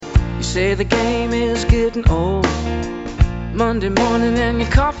say the game is getting old. Monday morning and your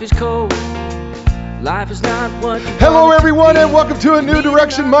coffee's cold. Life is not what you Hello, everyone, and welcome to A New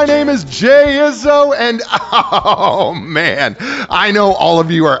Direction. My name is Jay Izzo, and oh, man, I know all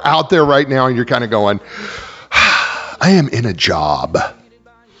of you are out there right now, and you're kind of going, I am in a job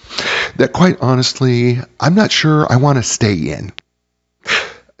that, quite honestly, I'm not sure I want to stay in.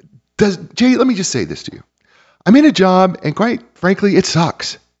 Jay, let me just say this to you. I'm in a job, and quite frankly, it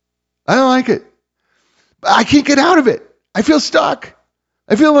sucks. I don't like it. I can't get out of it. I feel stuck.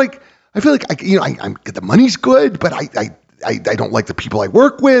 I feel like the money's good, but I don't like the people I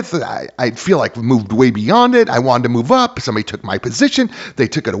work with. I feel like we moved way beyond it. I wanted to move up. Somebody took my position. They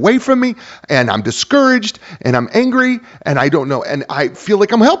took it away from me, and I'm discouraged, and I'm angry, and I don't know. And I feel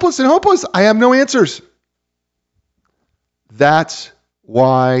like I'm helpless and hopeless. I have no answers. That's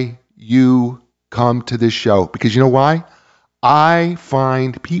why you come to this show, because you know why? I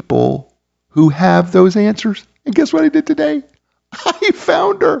find people who have those answers. And guess what I did today? I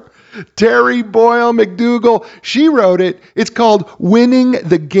found her. Terry Boyle McDougall. She wrote it. It's called Winning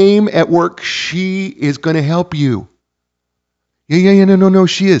the Game at Work. She is going to help you. No,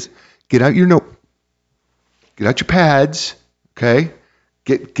 she is. Get out your note. Get out your pads. Okay?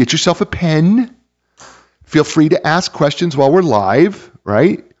 Get yourself a pen. Feel free to ask questions while we're live,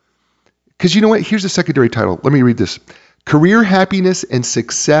 right? Because you know what? Here's the secondary title. Let me read this. Career Happiness and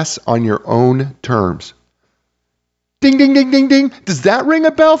Success on Your Own Terms. Ding, ding, ding, ding, ding. Does that ring a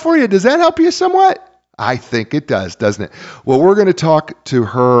bell for you? Does that help you somewhat? I think it does, doesn't it? Well, we're going to talk to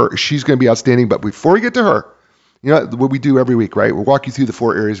her. She's going to be outstanding. But before we get to her, you know what we do every week, right? We'll walk you through the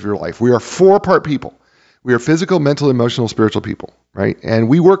 4 areas of your life. We are 4-part people. We are physical, mental, emotional, spiritual people, right? And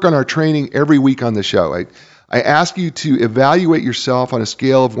we work on our training every week on the show. I ask you to evaluate yourself on a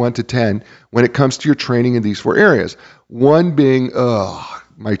scale of 1 to 10 when it comes to your training in these 4 areas. 1 being,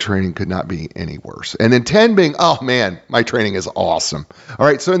 my training could not be any worse. And then 10 being, oh man, my training is awesome. All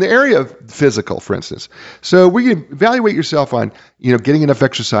right. So in the area of physical, for instance, so we can evaluate yourself on, getting enough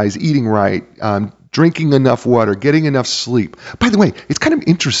exercise, eating right, drinking enough water, getting enough sleep. By the way, it's kind of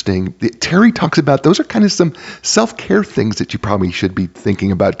interesting that Terry talks about those are kind of some self-care things that you probably should be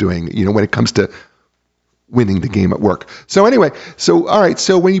thinking about doing, when it comes to winning the game at work. So anyway, all right.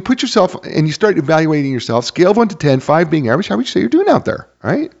 So when you put yourself and you start evaluating yourself, scale of 1 to 10, 5 being average, how would you say you're doing out there?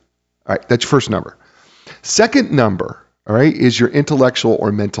 All right. All right. That's your first number. Second number, all right, is your intellectual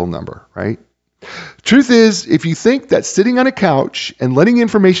or mental number, right? Truth is, if you think that sitting on a couch and letting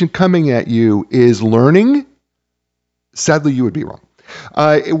information coming at you is learning, sadly, you would be wrong.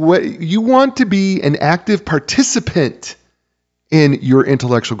 You want to be an active participant in your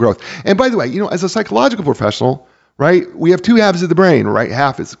intellectual growth. And by the way, as a psychological professional, right, we have 2 halves of the brain. Right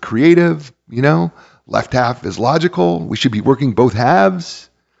half is creative, left half is logical. We should be working both halves.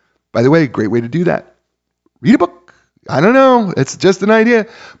 By the way, great way to do that. Read a book. I don't know. It's just an idea.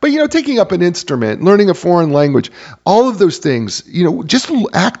 But, taking up an instrument, learning a foreign language, all of those things, just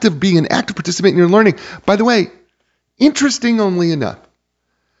being an active participant in your learning. By the way, interestingly enough,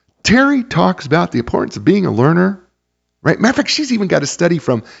 Terry talks about the importance of being a learner. Right. Matter of fact, she's even got a study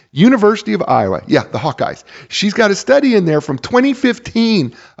from University of Iowa. Yeah, the Hawkeyes. She's got a study in there from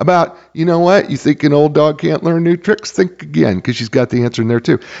 2015 about, you know what? You think an old dog can't learn new tricks? Think again, because she's got the answer in there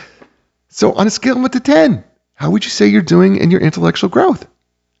too. So on a scale of 1 to 10, how would you say you're doing in your intellectual growth?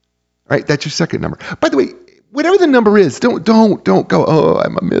 Right. That's your second number. By the way, whatever the number is, don't go, oh,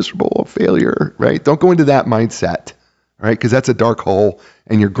 I'm a miserable failure. Right. Don't go into that mindset. Right, because that's a dark hole,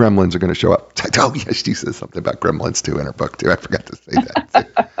 and your gremlins are going to show up. Oh, yes, she says something about gremlins, too, in her book, too. I forgot to say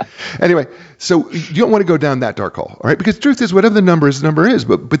that. Anyway, so you don't want to go down that dark hole, all right? Because the truth is, whatever the number is,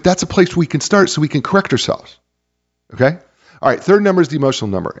 but that's a place we can start so we can correct ourselves, okay? All right, third number is the emotional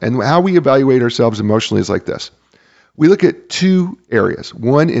number, and how we evaluate ourselves emotionally is like this. We look at 2 areas.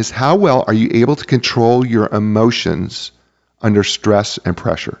 One is how well are you able to control your emotions under stress and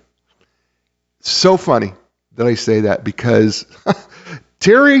pressure? So funny that I say that because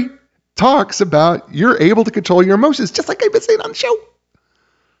Terry talks about you're able to control your emotions, just like I've been saying on the show.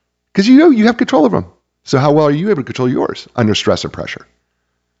 Because you have control of them. So how well are you able to control yours under stress and pressure?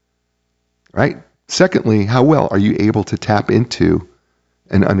 Right? Secondly, how well are you able to tap into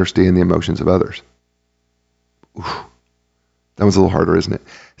and understand the emotions of others? Oof, that was a little harder, isn't it?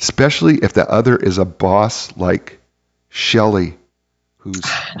 Especially if the other is a boss like Shelley, who's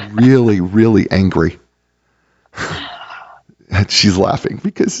really, really angry. And she's laughing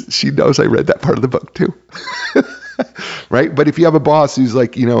because she knows I read that part of the book too. Right? But if you have a boss who's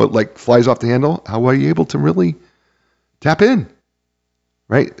like, flies off the handle, how are you able to really tap in?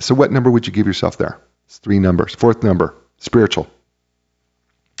 Right? So what number would you give yourself there? It's 3 numbers. 4th number, spiritual.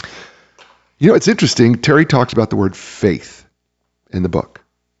 You know, it's interesting. Terry talks about the word faith in the book,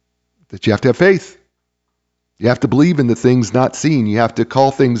 that you have to have faith. You have to believe in the things not seen. You have to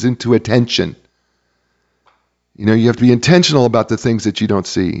call things into attention. You know, you have to be intentional about the things that you don't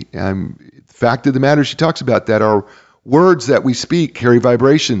see. The fact of the matter, she talks about that, our words that we speak carry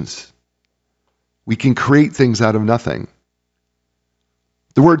vibrations. We can create things out of nothing.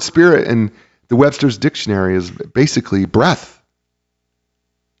 The word spirit in the Webster's Dictionary is basically breath.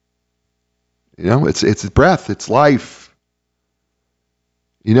 You know, it's breath, it's life.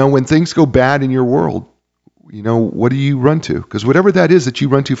 You know, when things go bad in your world, you know, what do you run to? Because whatever that is that you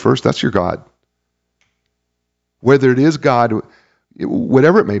run to first, that's your God. Whether it is God,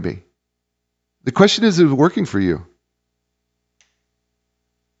 whatever it may be. The question is it working for you?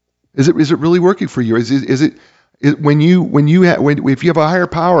 Is it really working for you? Is it if you have a higher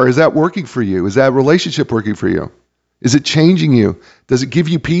power, is that working for you? Is that relationship working for you? Is it changing you? Does it give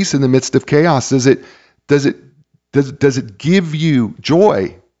you peace in the midst of chaos? Does it give you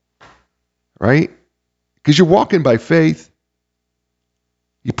joy? Right? Because you're walking by faith.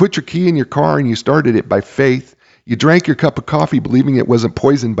 You put your key in your car and you started it by faith. You drank your cup of coffee believing it wasn't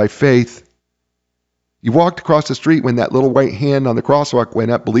poisoned by faith. You walked across the street when that little white hand on the crosswalk went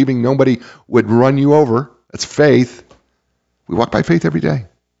up, believing nobody would run you over. That's faith. We walk by faith every day.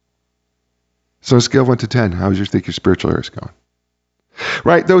 So on a scale of 1 to 10, how would you think your spiritual area is going?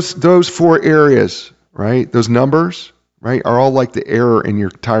 Right, those 4 areas, right, those numbers, right, are all like the air in your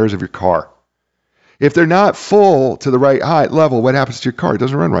tires of your car. If they're not full to the right height level, what happens to your car? It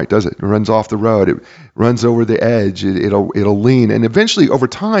doesn't run right, does it? It runs off the road. It runs over the edge. It'll lean. And eventually, over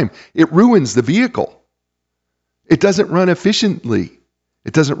time, it ruins the vehicle. It doesn't run efficiently.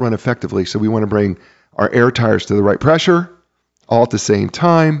 It doesn't run effectively. So we want to bring our air tires to the right pressure all at the same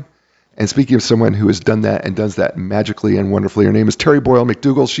time. And speaking of someone who has done that and does that magically and wonderfully, her name is Terry Boyle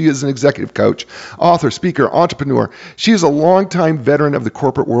McDougall. She is an executive coach, author, speaker, entrepreneur. She is a longtime veteran of the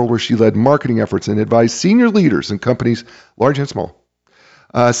corporate world where she led marketing efforts and advised senior leaders in companies large and small.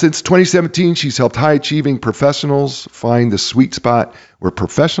 Since 2017, she's helped high-achieving professionals find the sweet spot where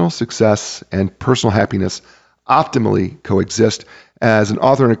professional success and personal happiness optimally coexist. As an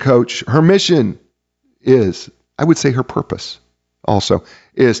author and a coach, her mission is, I would say her purpose also,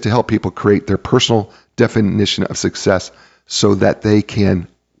 is to help people create their personal definition of success so that they can,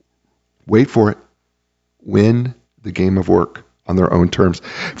 wait for it, win the game of work on their own terms.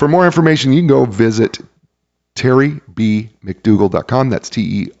 For more information, you can go visit terrybmcdougall.com. That's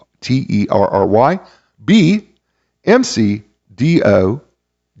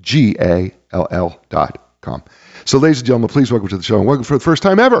TerryBmcDougall.com. So, ladies and gentlemen, please welcome to the show, and welcome for the first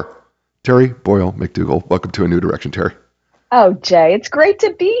time ever, Terry Boyle McDougall. Welcome to A New Direction, Terry. Oh, Jay, it's great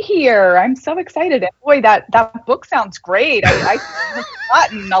to be here. I'm so excited. And boy, that book sounds great. I've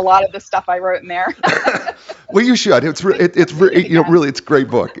forgotten a lot of the stuff I wrote in there. Well, you should. It's really, it's a great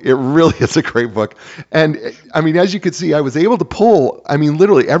book. It really is a great book. And I mean, as you can see, I was able to pull,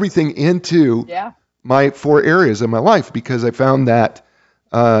 literally everything into my 4 areas of my life, because I found that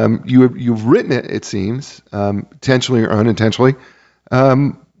you've written it, it seems, intentionally or unintentionally,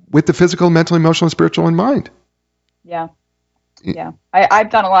 with the physical, mental, emotional, and spiritual in mind. Yeah. Yeah, I've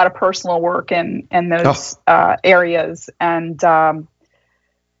done a lot of personal work in those areas, and I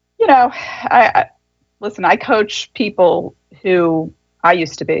I coach people who I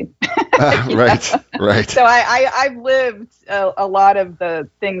used to be. Right. So I've lived a lot of the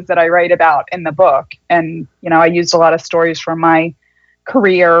things that I write about in the book, and I used a lot of stories from my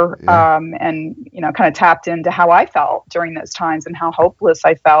career, and kind of tapped into how I felt during those times and how hopeless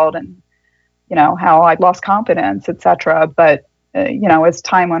I felt, and how I'd lost confidence, etc. But as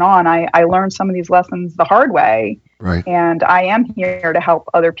time went on, I learned some of these lessons the hard way. Right. And I am here to help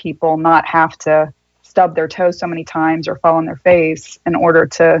other people not have to stub their toes so many times or fall on their face in order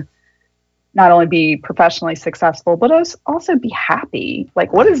to not only be professionally successful, but also be happy.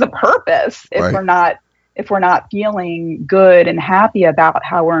 Like, what is the purpose if we're not feeling good and happy about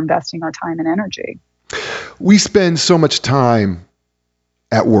how we're investing our time and energy? We spend so much time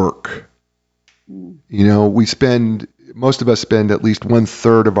at work. Most of us spend at least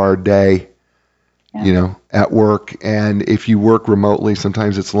 1/3 of our day, at work. And if you work remotely,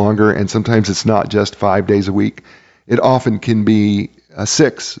 sometimes it's longer, and sometimes it's not just 5 days a week. It often can be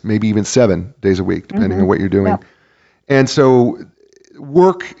 6, maybe even 7 days a week, depending on what you're doing. Yeah. And so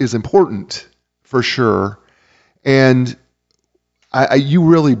work is important for sure. And you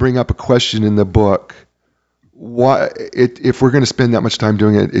really bring up a question in the book. If we're going to spend that much time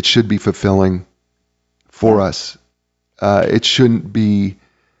doing it, it should be fulfilling for us. It shouldn't be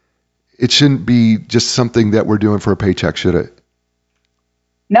just something that we're doing for a paycheck, should it?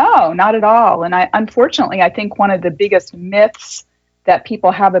 No, not at all. And unfortunately, I think one of the biggest myths that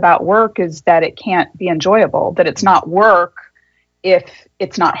people have about work is that it can't be enjoyable, that it's not work if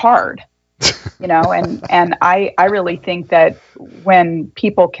it's not hard. And I really think that when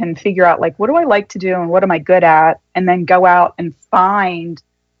people can figure out, like, what do I like to do and what am I good at, and then go out and find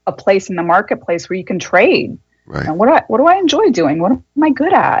a place in the marketplace where you can trade. Right. And what do I enjoy doing? What am I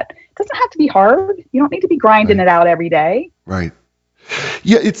good at? It doesn't have to be hard. You don't need to be grinding it out every day. Right.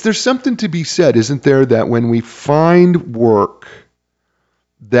 Yeah, there's something to be said, isn't there, that when we find work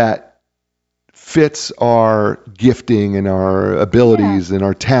that fits our gifting and our abilities and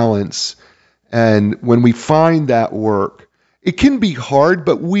our talents, and when we find that work, it can be hard,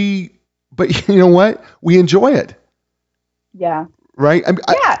 but you know what? We enjoy it. Yeah. Right?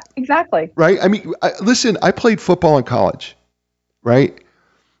 Exactly. Right? I mean, listen, I played football in college, right?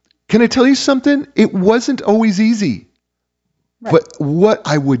 Can I tell you something? It wasn't always easy. Right. But what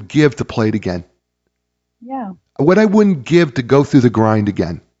I would give to play it again. Yeah. What I wouldn't give to go through the grind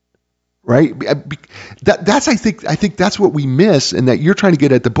again. Right? I think that's what we miss, and that you're trying to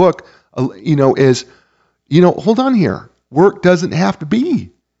get at the book, is, hold on here. Work doesn't have to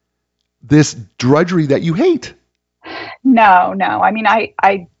be this drudgery that you hate. No. I mean,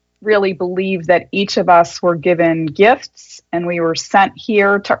 I really believe that each of us were given gifts, and we were sent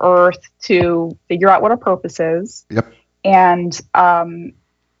here to Earth to figure out what our purpose is. Yep. And,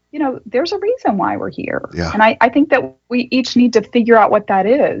 there's a reason why we're here. Yeah. And I think that we each need to figure out what that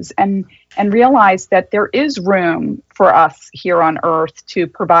is, and realize that there is room for us here on Earth to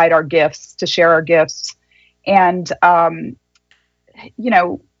provide our gifts, to share our gifts. And,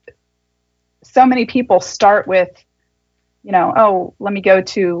 so many people start with, let me go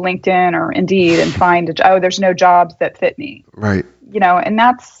to LinkedIn or Indeed and find, there's no jobs that fit me. Right. And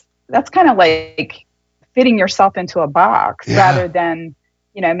that's kind of like fitting yourself into a box rather than,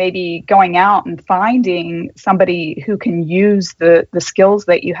 maybe going out and finding somebody who can use the skills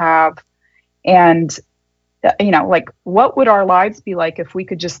that you have. And, what would our lives be like if we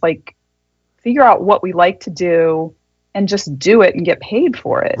could just figure out what we like to do and just do it and get paid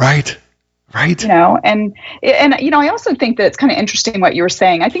for it. Right. Right. And I also think that it's kind of interesting what you were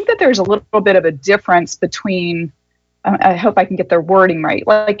saying. I think that there's a little bit of a difference between, I hope I can get the wording right.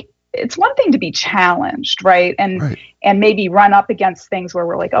 It's one thing to be challenged, right? And maybe run up against things where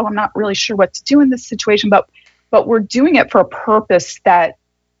we're like, I'm not really sure what to do in this situation, but we're doing it for a purpose that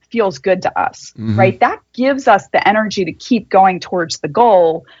feels good to us, right? That gives us the energy to keep going towards the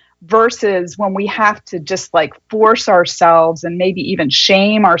goal, versus when we have to just force ourselves and maybe even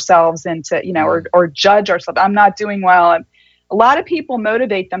shame ourselves into, or judge ourselves. I'm not doing well. And a lot of people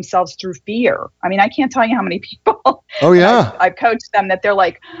motivate themselves through fear. I mean, I can't tell you how many people I've coached them that they're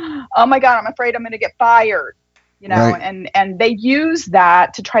like, oh my God, I'm afraid I'm going to get fired, and they use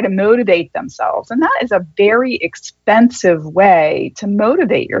that to try to motivate themselves. And that is a very expensive way to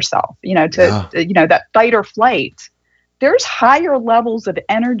motivate yourself, that fight or flight. There's higher levels of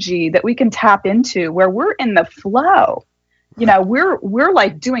energy that we can tap into where we're in the flow. We're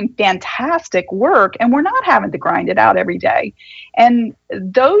doing fantastic work, and we're not having to grind it out every day. And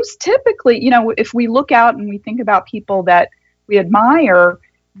those typically, if we look out and we think about people that we admire,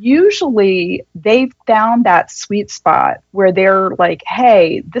 usually they've found that sweet spot where they're like,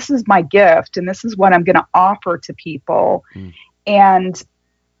 hey, this is my gift and this is what I'm going to offer to people. And,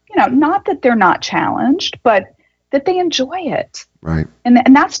 not that they're not challenged, but that they enjoy it. Right.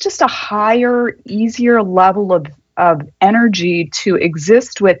 And that's just a higher, easier level of energy to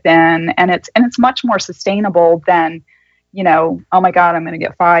exist within. And it's much more sustainable than, oh my God, I'm going to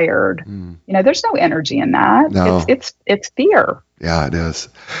get fired. There's no energy in that. No. It's fear. Yeah, it is.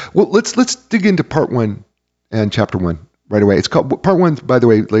 Well, let's dig into part 1 and chapter 1 right away. It's called, part 1, by the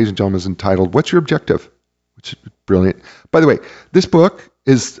way, ladies and gentlemen, is entitled, What's Your Objective? Which is brilliant. By the way, this book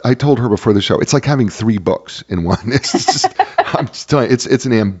is, I told her before the show, it's like having 3 books in one. It's just, I'm just telling you, it's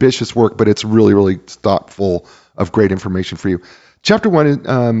an ambitious work, but it's really, really thoughtful of great information for you. Chapter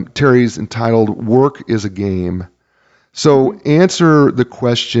 1, Terry's entitled, Work is a Game. So answer the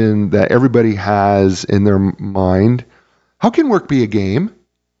question that everybody has in their mind. How can work be a game?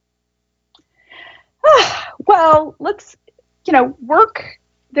 Well, work,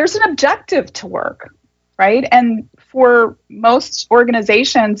 there's an objective to work, right? And for most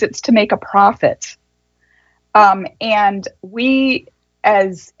organizations, it's to make a profit. And we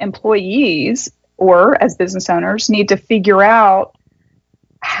as employees or as business owners need to figure out,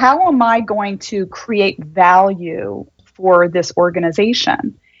 how am I going to create value for this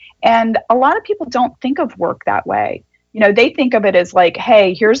organization? And a lot of people don't think of work that way. They think of it as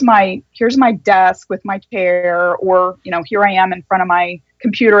hey, here's my desk with my chair, or, here I am in front of my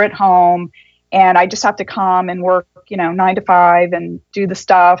computer at home, and I just have to come and work, 9 to 5 and do the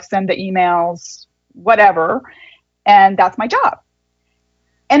stuff, send the emails, whatever. And that's my job.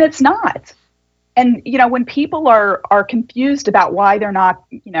 And it's not. And, when people are confused about why they're not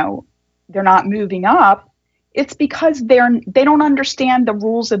moving up, it's because they don't understand the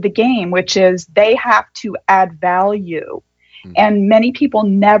rules of the game, which is they have to add value. Mm-hmm. And many people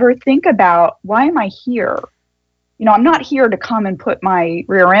never think about, why am I here? I'm not here to come and put my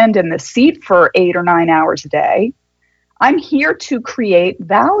rear end in the seat for 8 or 9 hours a day. I'm here to create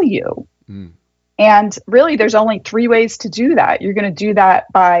value. Mm. And really, there's only 3 ways to do that. You're going to do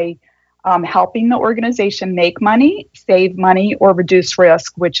that by helping the organization make money, save money, or reduce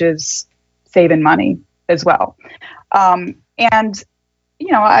risk, which is saving money as well. And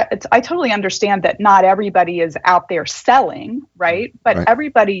I totally understand that not everybody is out there selling, right? But right.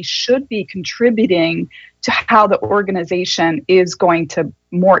 Everybody should be contributing to how the organization is going to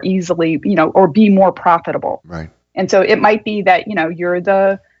more easily, or be more profitable. Right. And so it might be that, you're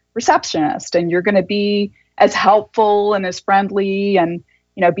the receptionist and you're going to be as helpful and as friendly and,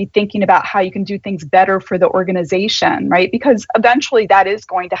 be thinking about how you can do things better for the organization, right? Because eventually that is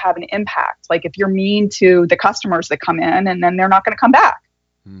going to have an impact. Like if you're mean to the customers that come in, and then they're not going to come back.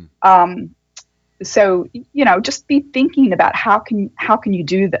 So, just be thinking about how can you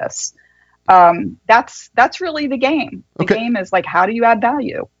do this? That's really the game. The game is like, how do you add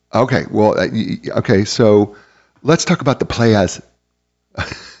value? Okay. Well, so let's talk about the players.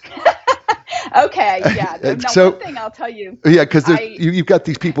 Okay, yeah. One thing I'll tell you. Yeah, because you've got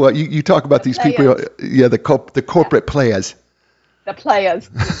these people. You talk about these people. Yeah, the corporate players. The players.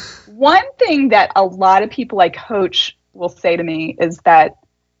 One thing that a lot of people I coach will say to me is that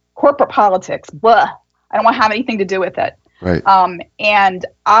corporate politics, blah, I don't want to have anything to do with it. Right. And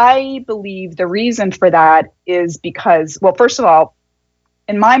I believe the reason for that is because, well, first of all,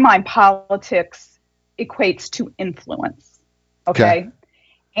 in my mind, politics equates to influence. Okay.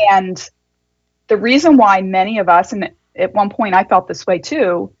 And the reason why many of us, and at one point I felt this way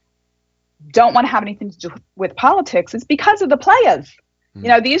too, don't want to have anything to do with politics is because of the players.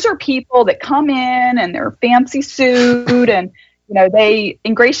 These are people that come in and they're fancy suit and, they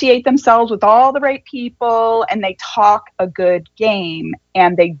ingratiate themselves with all the right people and they talk a good game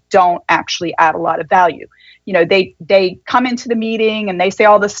and they don't actually add a lot of value. They come into the meeting and they say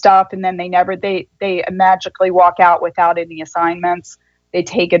all this stuff and then they magically walk out without any assignments. They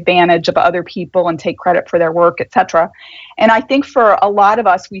take advantage of other people and take credit for their work, etc. And I think for a lot of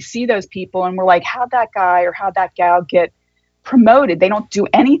us, we see those people and we're like, how'd that guy or how'd that gal get promoted? They don't do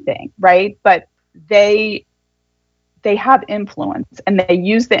anything, right? But they have influence and they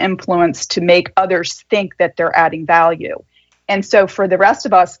use the influence to make others think that they're adding value. And so for the rest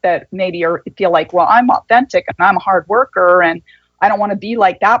of us that maybe feel like, well, I'm authentic and I'm a hard worker and I don't want to be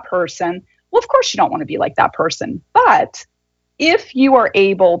like that person. Well, of course you don't want to be like that person. But if you are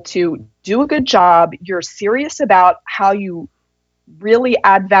able to do a good job, you're serious about how you really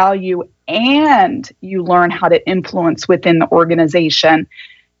add value and you learn how to influence within the organization,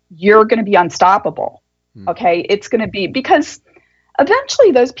 you're going to be unstoppable. Okay. It's going to be because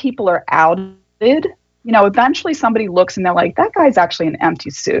eventually those people are outed. Eventually somebody looks and they're like, that guy's actually an empty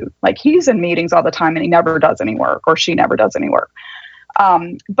suit. Like he's in meetings all the time and he never does any work or she never does any work.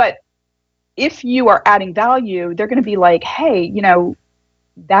 But if you are adding value, they're going to be like, hey,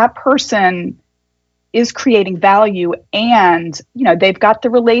 that person is creating value and, they've got the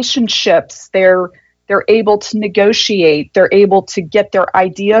relationships. They're able to negotiate. They're able to get their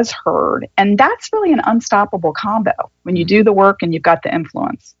ideas heard. And that's really an unstoppable combo when you do the work and you've got the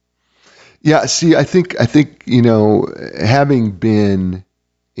influence. Yeah. See, I think, having been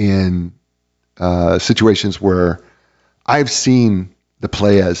in situations where I've seen the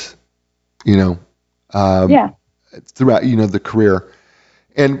players, throughout, the career.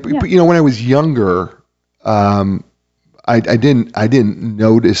 And, but, when I was younger, I didn't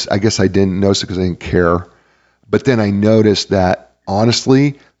notice, I guess I didn't notice it because I didn't care. But then I noticed that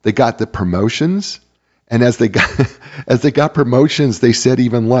honestly, they got the promotions. And as they got promotions, they said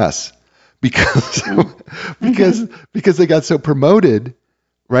even less because they got so promoted,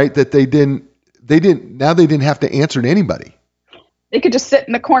 right? That they didn't have to answer to anybody. They could just sit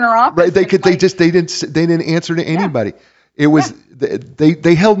in the corner office. Right. They didn't answer to anybody. It was,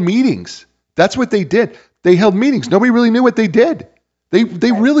 they held meetings. That's what they did. They held meetings. Nobody really knew what they did. They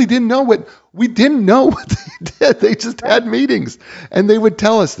really didn't know we didn't know what they did. They just had meetings and they would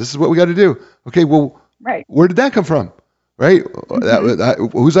tell us, this is what we got to do. Okay. Well, where did that come from? Right.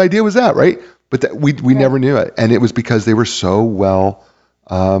 Whose idea was that? Right. But we never knew it. And it was because they were so well,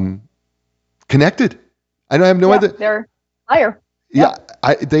 connected. I have no idea. They're liar. Yeah,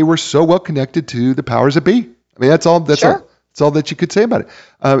 they were so well connected to the powers that be. I mean, that's all. That's Sure. all that you could say about it.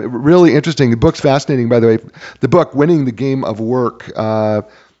 Really interesting. The book's fascinating, by the way. The book, Winning the Game of Work,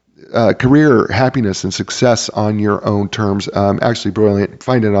 Career, Happiness, and Success on Your Own Terms. Actually brilliant.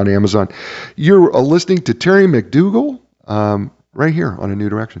 Find it on Amazon. You're listening to Terry McDougall right here on A New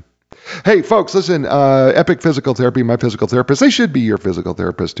Direction. Hey, folks, listen, Epic Physical Therapy, my physical therapist. They should be your physical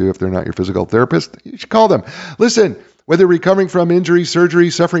therapist, too. If they're not your physical therapist, you should call them. Listen, whether recovering from injury, surgery,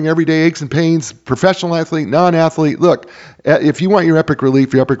 suffering everyday aches and pains, professional athlete, non-athlete, look, if you want your epic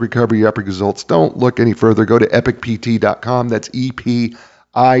relief, your epic recovery, your epic results, don't look any further. Go to epicpt.com. That's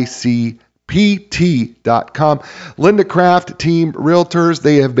EPICPT.com. Linda Craft Team Realtors,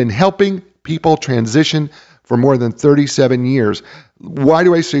 they have been helping people transition for more than 37 years. Why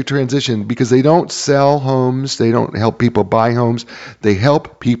do I say transition? Because they don't sell homes. They don't help people buy homes. They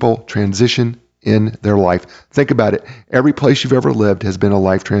help people transition in their life. Think about it. Every place you've ever lived has been a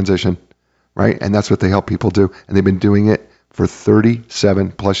life transition, right? And that's what they help people do. And they've been doing it for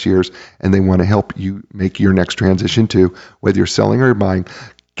 37 plus years. And they want to help you make your next transition too, whether you're selling or buying.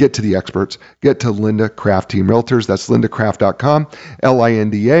 Get to the experts. Get to Linda Craft Team Realtors. That's lindacraft.com,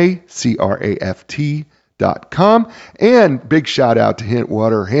 LINDACRAFT.com. And big shout out to Hint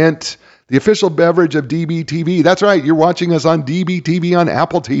Water. Hint, the official beverage of DBTV. That's right. You're watching us on DBTV on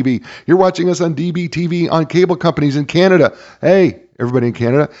Apple TV. You're watching us on DBTV on cable companies in Canada. Hey, everybody in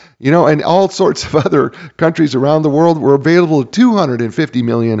Canada, and all sorts of other countries around the world. We're available to 250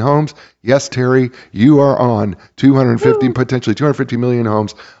 million homes. Yes, Terry, you are on potentially 250 million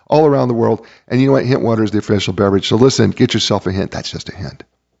homes all around the world. And you know what? Hint Water is the official beverage. So listen, get yourself a hint. That's just a hint.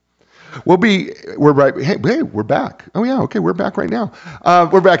 We're right. Hey, we're back. Oh yeah, okay, we're back right now.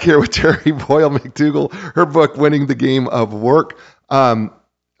 We're back here with Terry Boyle McDougall, her book, Winning the Game of Work. All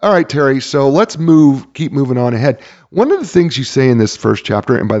right, Terry, so let's keep moving on ahead. One of the things you say in this first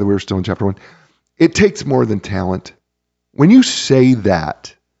chapter, and by the way, we're still in chapter 1, it takes more than talent. When you say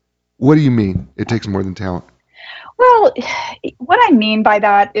that, what do you mean? It takes more than talent. Well, what I mean by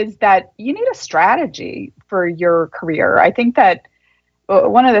that is that you need a strategy for your career. I think that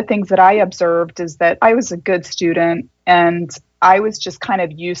one of the things that I observed is that I was a good student and I was just kind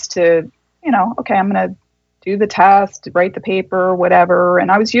of used to, okay, I'm going to do the test, write the paper, whatever. And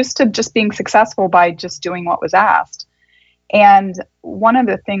I was used to just being successful by just doing what was asked. And one of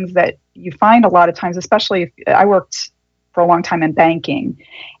the things that you find a lot of times, especially if I worked for a long time in banking,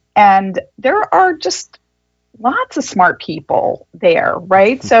 and there are just lots of smart people there,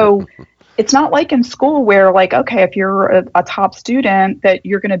 right? So it's not like in school where okay, if you're a top student that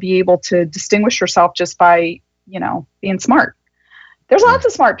you're going to be able to distinguish yourself just by, being smart. There's lots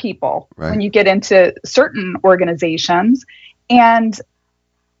of smart people when you get into certain organizations. And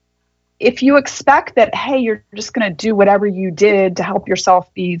if you expect that, hey, you're just going to do whatever you did to help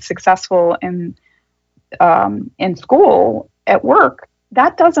yourself be successful in school, at work,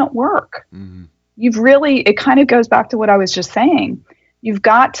 that doesn't work. Mm-hmm. It kind of goes back to what I was just saying. You've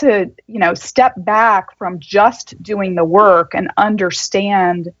got to, step back from just doing the work and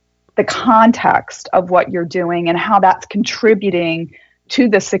understand the context of what you're doing and how that's contributing to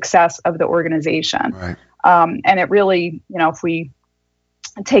the success of the organization. Right. And it really, if we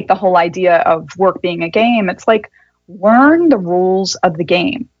take the whole idea of work being a game, it's like learn the rules of the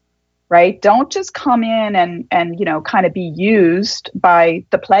game, right? Don't just come in and kind of be used by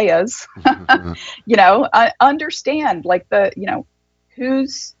the players, understand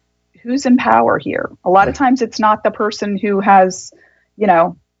who's in power here. A lot of times it's not the person who has,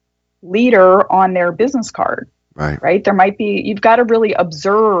 leader on their business card, right? There might be, you've got to really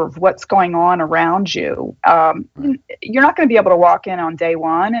observe what's going on around you. You're not going to be able to walk in on day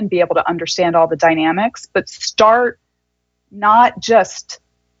one and be able to understand all the dynamics, but start not just,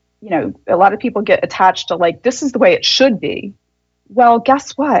 a lot of people get attached to this is the way it should be. Well,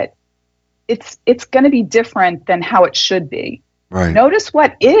 guess what? It's going to be different than how it should be. Right. Notice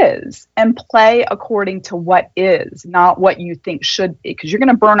what is and play according to what is, not what you think should be, because you're going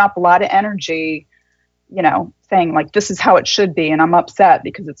to burn up a lot of energy, saying this is how it should be, and I'm upset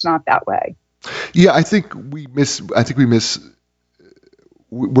because it's not that way. Yeah, I think we're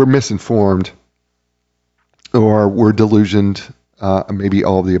misinformed, or we're delusioned, maybe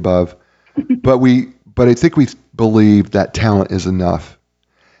all of the above. but I think we believe that talent is enough,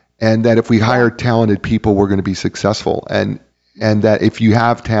 and that if we hire talented people, we're going to be successful, and that if you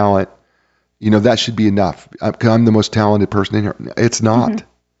have talent, that should be enough. I'm the most talented person in here. It's not.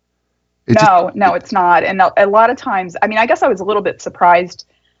 Mm-hmm. No, it's not. And a lot of times, I guess I was a little bit surprised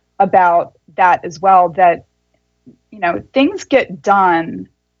about that as well, that, things get done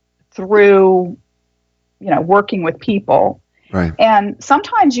through, working with people. Right. And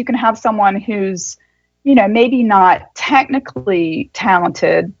sometimes you can have someone who's, you know, maybe not technically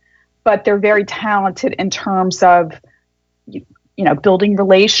talented, but they're very talented in terms of, you know, building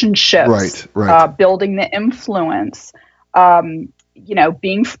relationships, building the influence, you know,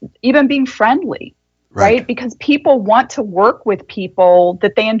 being friendly, right? Because people want to work with people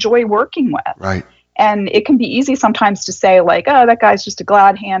that they enjoy working with. Right. And it can be easy sometimes to say like, oh, that guy's just a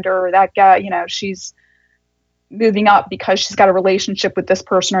glad hander, or that guy, you know, she's moving up because she's got a relationship with this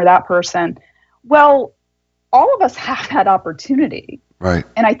person or that person. Well, all of us have that opportunity. Right.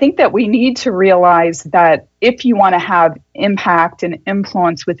 And I think that we need to realize that if you want to have impact and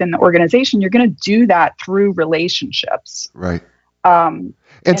influence within the organization, you're going to do that through relationships. Right. And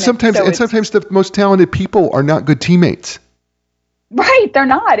sometimes the most talented people are not good teammates. Right. They're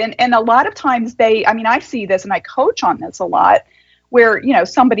not. And a lot of times I see this and I coach on this a lot, where, you know,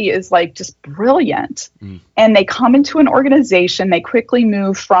 somebody is like just brilliant and they come into an organization, they quickly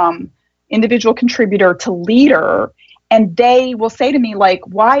move from individual contributor to leader. And they will say to me, like,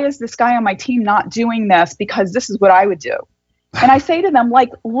 why is this guy on my team not doing this? Because this is what I would do. And I say to them, like,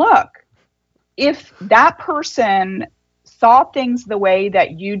 look, if that person saw things the way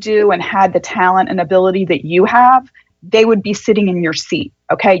that you do and had the talent and ability that you have, they would be sitting in your seat.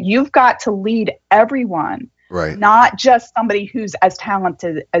 Okay. You've got to lead everyone, right? Not just somebody who's as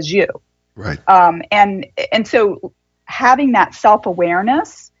talented as you. Right. And so having that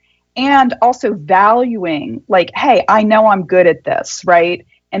self-awareness, and also valuing, like, hey, I know I'm good at this, right?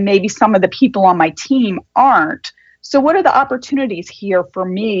 And maybe some of the people on my team aren't. So what are the opportunities here for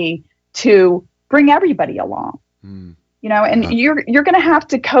me to bring everybody along? You know, and you're going to have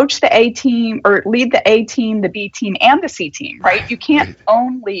to coach the A team or lead the A team, the B team, and the C team, right? You can't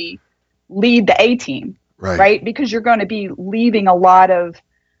only lead the A team, right? Because you're going to be leaving a lot of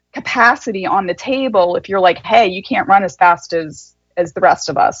capacity on the table if you're like, hey, you can't run as fast as the rest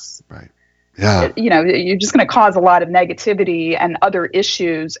of us. Right. Yeah. You know, you're just going to cause a lot of negativity and other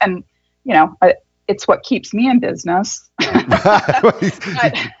issues. And, you know, it's what keeps me in business.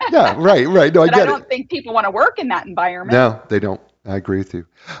 But, yeah, right. No, I don't think people want to work in that environment. No, they don't. I agree with you.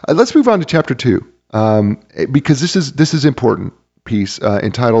 Let's move on to chapter 2, because this is important piece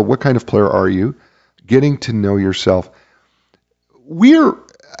entitled "What Kind of Player Are You? Getting to Know Yourself."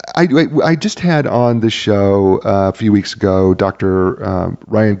 I just had on the show a few weeks ago, Dr.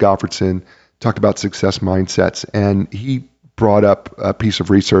 Ryan Goffredson talked about success mindsets, and he brought up a piece of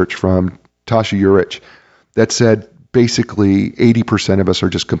research from Tasha Eurich that said basically 80% of us are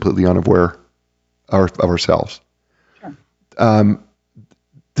just completely unaware of ourselves. Sure.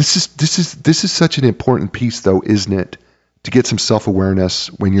 This is such an important piece, though, isn't it, to get some self-awareness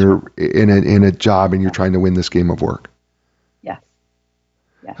when you're in a job and you're trying to win this game of work.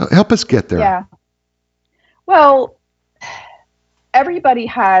 Yes. Help us get there. Yeah. Well, everybody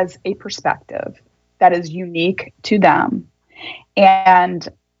has a perspective that is unique to them. And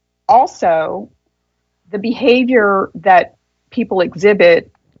also, the behavior that people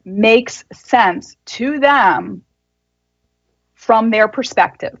exhibit makes sense to them from their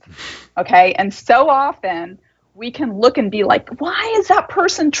perspective. Okay. And so often we can look and be like, why is that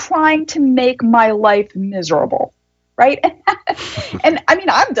person trying to make my life miserable? Right. And I mean,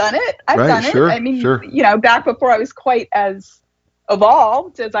 I've done it. I've done it. I mean, you know, back before I was quite as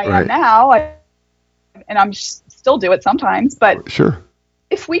evolved as I am now, and I'm still do it sometimes, but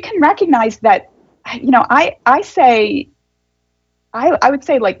if we can recognize that, you know, I would say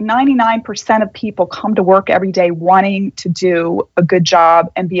like 99% of people come to work every day wanting to do a good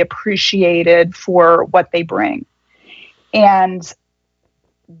job and be appreciated for what they bring. And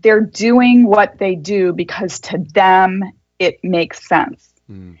they're doing what they do because to them it makes sense.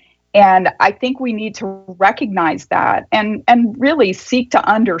 And I think we need to recognize that and really seek to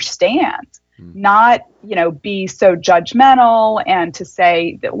understand, not, you know, be so judgmental and to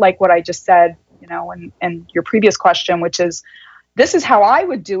say that, like what I just said, you know, and your previous question, which is, this is how I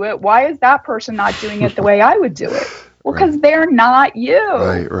would do it. Why is that person not doing it the way I would do it? Well, because they're not you.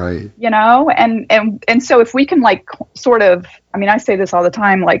 Right. You know, and so if we can like sort of, I mean, I say this all the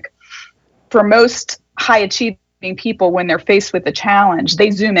time, like for most high achieving people, when they're faced with a challenge, they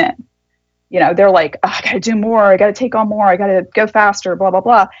zoom in. You know, they're like, oh, I got to do more. I got to take on more. I got to go faster, blah, blah,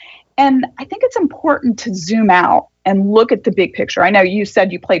 blah. And I think it's important to zoom out and look at the big picture. I know you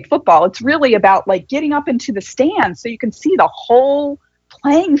said you played football. It's really about like getting up into the stands so you can see the whole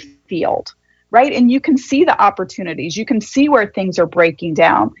playing field. Right. And you can see the opportunities. You can see where things are breaking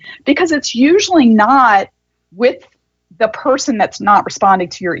down, because it's usually not with the person that's not responding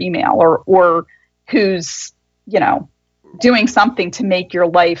to your email or who's, you know, doing something to make your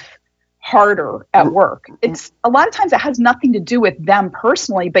life harder at work. It's a lot of times it has nothing to do with them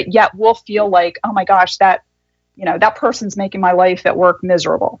personally, but yet we'll feel like, oh my gosh, that person's making my life at work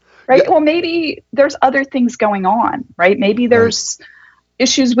miserable, right? Yeah. Well, maybe there's other things going on, right? Maybe there's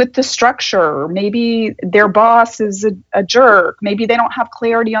issues with the structure. Maybe their boss is a jerk. Maybe they don't have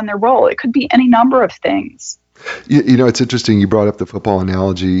clarity on their role. It could be any number of things. It's interesting. You brought up the football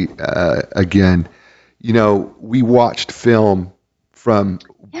analogy again. We watched film from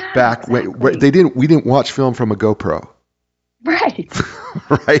back when we didn't watch film from a GoPro. Right.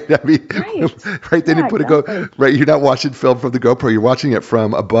 Right. I mean, right. They didn't put right. You're not watching film from the GoPro. You're watching it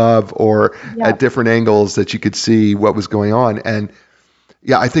from above or at different angles that you could see what was going on. And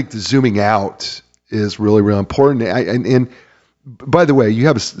I think the zooming out is really, really important. And by the way, you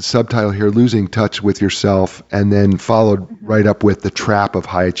have a subtitle here, Losing Touch with Yourself, and then followed right up with The Trap of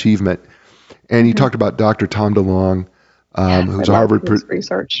High Achievement. And you talked about Dr. Tom DeLonge, who's a Harvard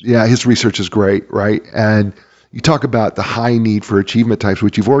research. Yeah, his research is great, right? And you talk about the high need for achievement types,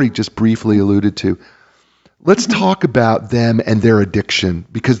 which you've already just briefly alluded to. Let's talk about them and their addiction,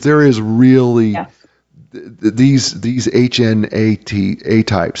 because there is really these HNATA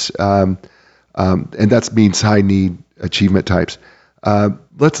types, and that means high need achievement types.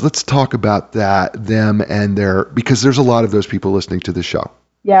 Let's talk about them and because there's a lot of those people listening to the show.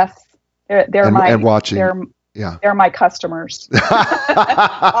 Yes, they're and watching. They're my customers.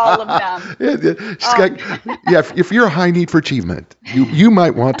 All of them. If you're a high need for achievement, you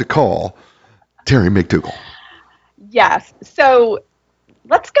might want to call Terry McDougall. Yes. So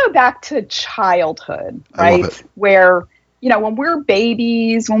let's go back to childhood, right? Where, when we're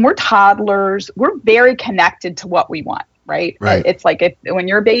babies, when we're toddlers, we're very connected to what we want, right? It's like when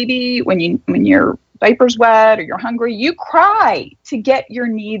you're a baby, when your diaper's wet or you're hungry, you cry to get your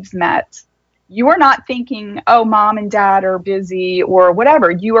needs met. You are not thinking, oh, mom and dad are busy or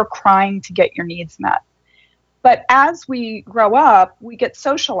whatever. You are crying to get your needs met. But as we grow up, we get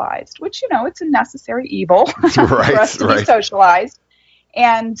socialized, which, it's a necessary evil for us to be socialized.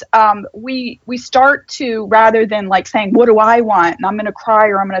 And we start to, rather than like saying, what do I want? And I'm going to cry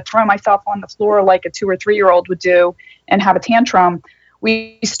or I'm going to throw myself on the floor like a 2 or 3 year old would do and have a tantrum.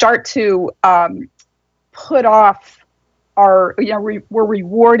 We start to put off we're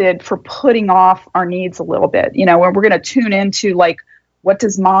rewarded for putting off our needs a little bit, when we're going to tune into like, what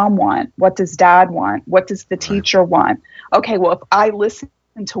does mom want? What does dad want? What does the teacher want? Okay, well, if I listen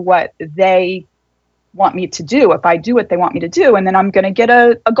to what they want me to do, if I do what they want me to do, and then I'm going to get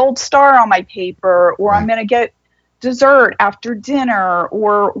a gold star on my paper, or I'm going to get dessert after dinner,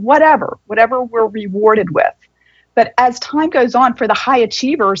 or whatever we're rewarded with. But as time goes on, for the high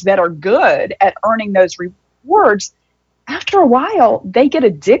achievers that are good at earning those rewards, after a while, they get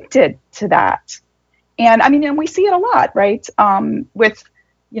addicted to that. And and we see it a lot, right? With,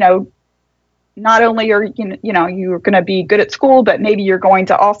 not only are, you're going to be good at school, but maybe you're going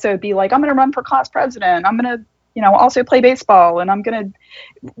to also be like, I'm going to run for class president. I'm going to, also play baseball. And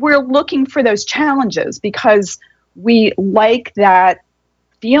we're looking for those challenges because we like that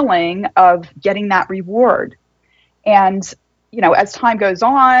feeling of getting that reward. And, as time goes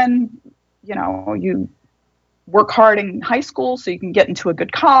on, you work hard in high school so you can get into a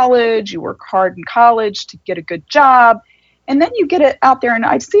good college. You work hard in college to get a good job. And then you get it out there, and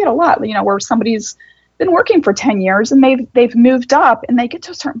I see it a lot, where somebody's been working for 10 years and they've moved up and they get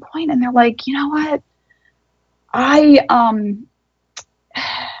to a certain point and they're like, you know what? I'm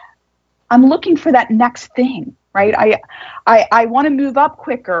looking for that next thing, right? I want to move up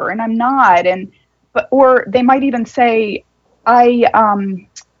quicker and I'm not. Or they might even say, I'm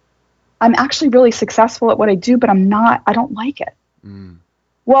actually really successful at what I do, but I don't like it.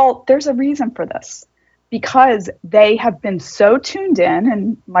 Well, there's a reason for this, because they have been so tuned in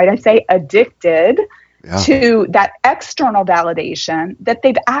and, might I say, addicted to that external validation that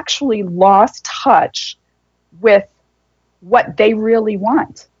they've actually lost touch with what they really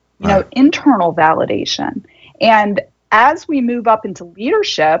want, internal validation. And as we move up into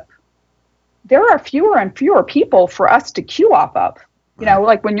leadership, there are fewer and fewer people for us to cue off of.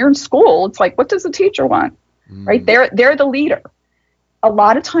 Like when you're in school, it's like, what does the teacher want? Right? They're the leader. A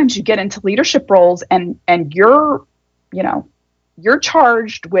lot of times you get into leadership roles and you're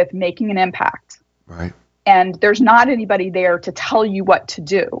charged with making an impact. Right. And there's not anybody there to tell you what to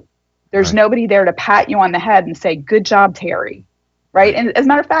do. There's nobody there to pat you on the head and say, good job, Terry. Right. And as a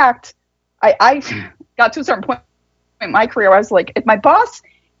matter of fact, I got to a certain point in my career where I was like, if my boss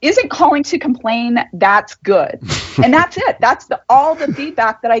isn't calling to complain, that's good. And that's it. That's all the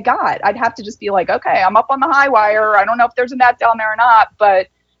feedback that I got. I'd have to just be like, okay, I'm up on the high wire. I don't know if there's a net down there or not, but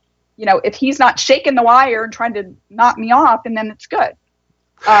if he's not shaking the wire and trying to knock me off, and then it's good.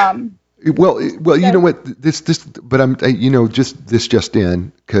 Well, you know what? But just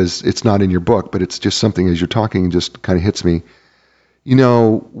in, because it's not in your book, but it's just something as you're talking, just kind of hits me. You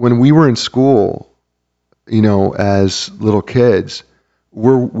know, when we were in school, you know, as little kids,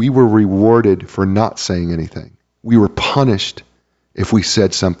 we were rewarded for not saying anything. We were punished if we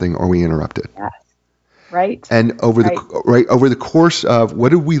said something or we interrupted. Yes. Right. And over the course of, what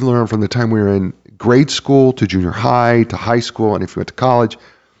did we learn from the time we were in grade school to junior high to high school, and if we went to college,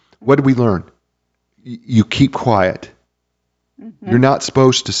 what did we learn? You keep quiet. Mm-hmm. You're not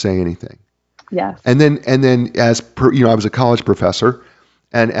supposed to say anything. Yes. And then I was a college professor,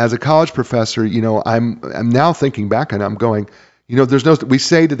 and as a college professor, you know, I'm now thinking back and I'm going, you know, we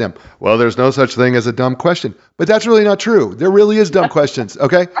say to them, well, there's no such thing as a dumb question, but that's really not true. There really is dumb questions.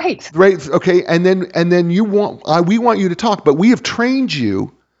 Okay. Right. Okay. And then we want you to talk, but we have trained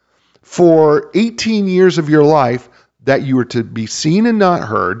you for 18 years of your life that you are to be seen and not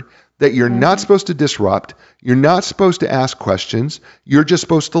heard, that you're not supposed to disrupt. You're not supposed to ask questions. You're just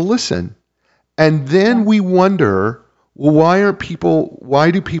supposed to listen. And then we wonder, well, why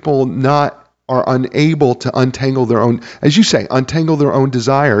do people not are unable to untangle their own, as you say, untangle their own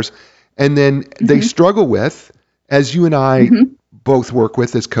desires, and then they struggle with, as you and I both work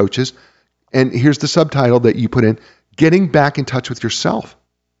with as coaches, and here's the subtitle that you put in, getting back in touch with yourself.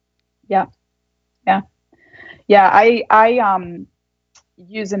 Yeah. I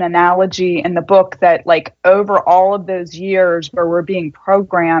use an analogy in the book that, like, over all of those years where we're being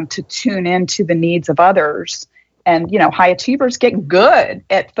programmed to tune into the needs of others, and, you know, high achievers get good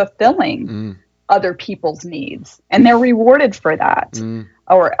at fulfilling other people's needs, and they're rewarded for that,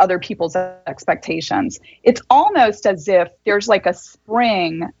 or other people's expectations. It's almost as if there's like a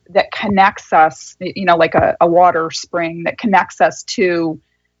spring that connects us, you know, like a water spring that connects us to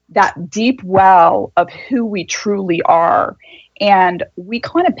that deep well of who we truly are. And we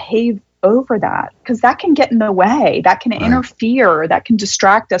kind of pave over that, because that can get in the way, that can interfere, that can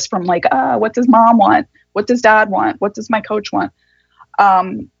distract us from, like, what does mom want? What does dad want? What does my coach want?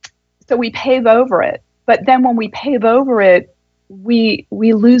 So we pave over it. But then when we pave over it, we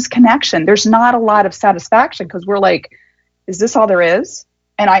lose connection. There's not a lot of satisfaction, because we're like, is this all there is?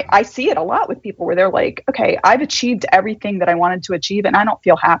 And I see it a lot with people where they're like, okay, I've achieved everything that I wanted to achieve and I don't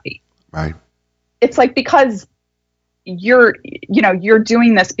feel happy. Right. It's like, because you're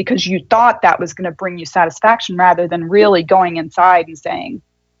doing this because you thought that was going to bring you satisfaction, rather than really going inside and saying,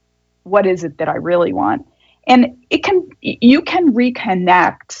 what is it that I really want? And you can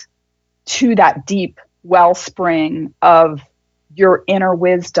reconnect to that deep wellspring of your inner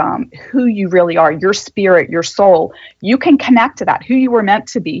wisdom, who you really are, your spirit, your soul. You can connect to that, who you were meant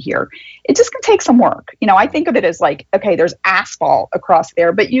to be here. It just can take some work. You know, I think of it as like, okay, there's asphalt across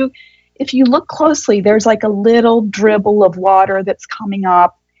there, but if you look closely, there's like a little dribble of water that's coming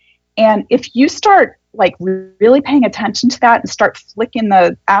up. And if you start like really paying attention to that and start flicking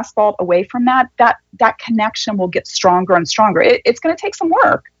the asphalt away from that connection will get stronger and stronger. It's going to take some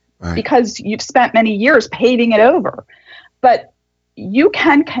work, because you've spent many years paving it over. But you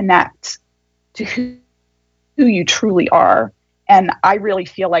can connect to who you truly are. And I really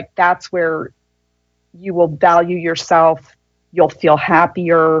feel like that's where you will value yourself. You'll feel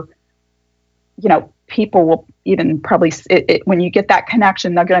happier. You know, people will even probably, when you get that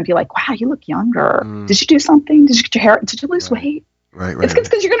connection, they're going to be like, wow, you look younger. Did you do something? Did you get your hair? Did you lose weight? Right. It's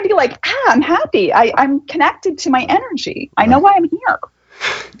because you're going to be like, I'm happy. I'm connected to my energy. I know why I'm here.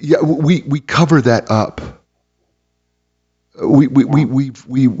 Yeah, we cover that up.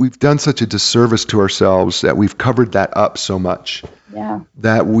 We've done such a disservice to ourselves that we've covered that up so much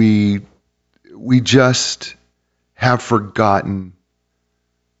that we just have forgotten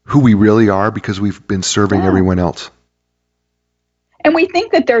who we really are, because we've been serving everyone else. And we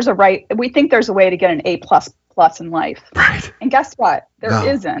think that there's a way to get an A++ in life. Right. And guess what? There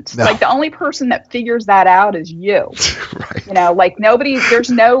isn't. No. Like, the only person that figures that out is you. Right. You know, like there's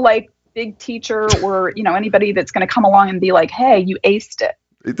no like big teacher or, you know, anybody that's going to come along and be like, hey, you aced it.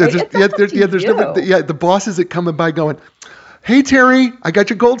 There's the bosses that coming by going, hey, Terry, I got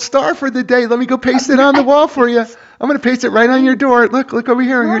your gold star for the day. Let me go paste it on the wall for you. I'm going to paste it right on your door. Look over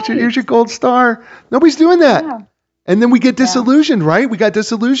here. Right. Here's your gold star. Nobody's doing that. Yeah. And then we get disillusioned, right? We got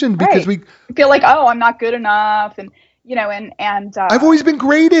disillusioned because we feel like, oh, I'm not good enough. And, you know, and I've always been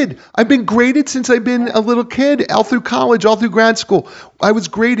graded. I've been graded since I've been a little kid, all through college, all through grad school. I was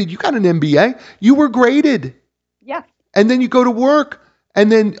graded. You got an MBA. You were graded. Yeah. And then you go to work. And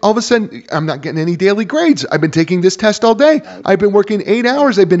then all of a sudden, I'm not getting any daily grades. I've been taking this test all day. I've been working 8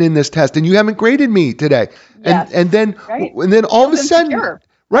 hours. I've been in this test, and you haven't graded me today. Yes. And then all of a sudden,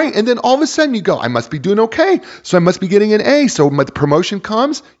 Right. And then all of a sudden you go, I must be doing okay. So I must be getting an A. So when the promotion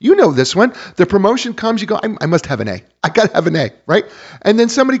comes, you know this one. The promotion comes, you go, I must have an A. I got to have an A. Right. And then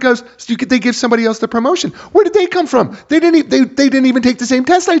somebody goes, so they give somebody else the promotion. Where did they come from? They didn't even take the same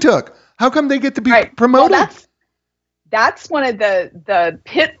test I took. How come they get to be promoted? Well, that's one of the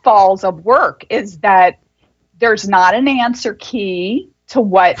pitfalls of work, is that there's not an answer key to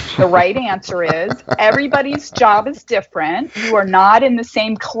what the right answer is. Everybody's job is different. You are not in the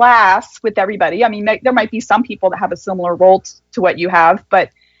same class with everybody. I mean, there might be some people that have a similar role to what you have,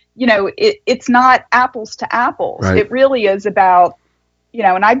 but it's not apples to apples. Right. It really is about,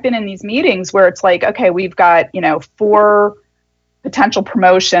 and I've been in these meetings where it's like, okay, we've got, 4 potential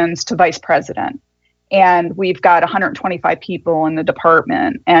promotions to vice president, and we've got 125 people in the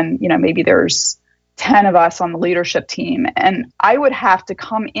department, and, maybe there's 10 of us on the leadership team, and I would have to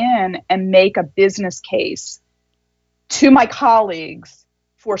come in and make a business case to my colleagues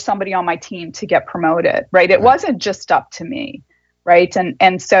for somebody on my team to get promoted, right? It wasn't just up to me, right?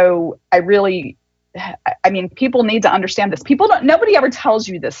 And so people need to understand this. Nobody ever tells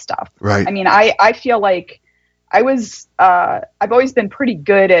you this stuff. Right. I mean, I feel like I've always been pretty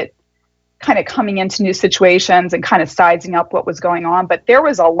good at kind of coming into new situations and kind of sizing up what was going on. But there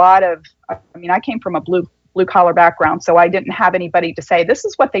was a lot of, I came from a blue collar background, so I didn't have anybody to say, this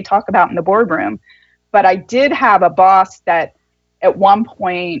is what they talk about in the boardroom. But I did have a boss that at one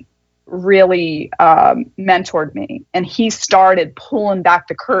point really mentored me. And he started pulling back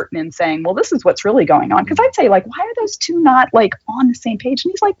the curtain and saying, well, this is what's really going on. Because I'd say, like, why are those two not like on the same page?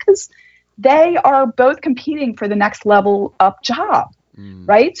 And he's like, because they are both competing for the next level up job.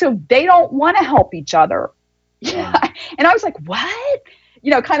 Right. So they don't want to help each other. Yeah. And I was like, what?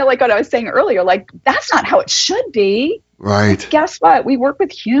 Kind of like what I was saying earlier, like, that's not how it should be. Right. But guess what? We work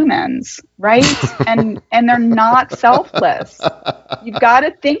with humans, right? and they're not selfless. You've got to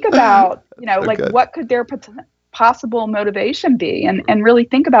think about, what could their possible motivation be, and really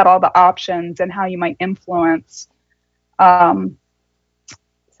think about all the options and how you might influence.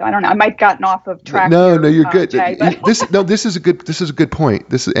 I don't know. I might have gotten off of track. No, you're good. Jay, this is a good point.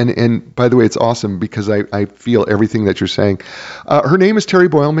 And by the way, it's awesome because I feel everything that you're saying. Her name is Terry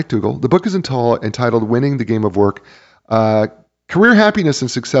Boyle McDougall. The book is entitled Winning the Game of Work. Career happiness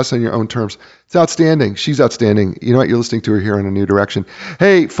and success on your own terms. It's outstanding. She's outstanding. You know what? You're listening to her here on A New Direction.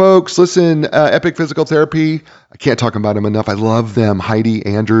 Hey, folks, listen, Epic Physical Therapy. I can't talk about them enough. I love them. Heidi,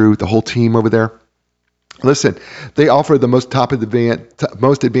 Andrew, the whole team over there. Listen, they offer the most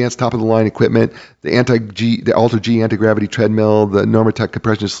advanced top of the line equipment, the Alter G anti-gravity treadmill, the Normatec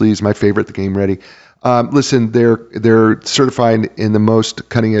compression sleeves, my favorite, the Game Ready. Listen, they're certified in the most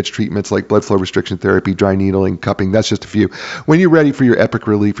cutting edge treatments like blood flow restriction therapy, dry needling, cupping. That's just a few. When you're ready for your epic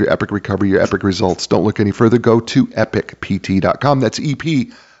relief, your epic recovery, your epic results, don't look any further. Go to epicpt.com. That's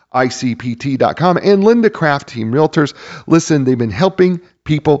EPICPT.com. And Linda Craft Team Realtors. Listen, they've been helping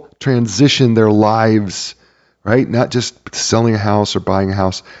people transition their lives, right? Not just selling a house or buying a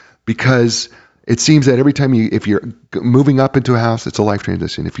house, because it seems that every time if you're moving up into a house, it's a life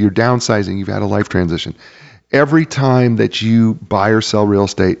transition. If you're downsizing, you've had a life transition. Every time that you buy or sell real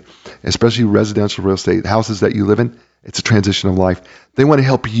estate, especially residential real estate, houses that you live in, it's a transition of life. They want to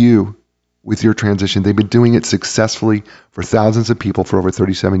help you with your transition. They've been doing it successfully for thousands of people for over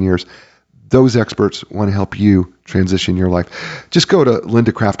 37 years. Those experts want to help you transition your life. Just go to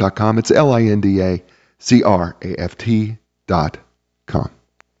lindacraft.com. It's LINDACRAFT.com.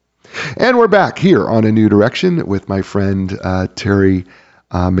 And we're back here on A New Direction with my friend Terry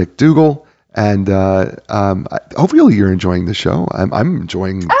McDougall. And hopefully you're enjoying the show. I'm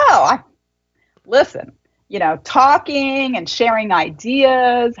enjoying. Listen, talking and sharing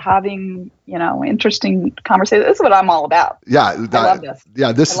ideas, having, interesting conversations. This is what I'm all about. Yeah. I love this. Yeah.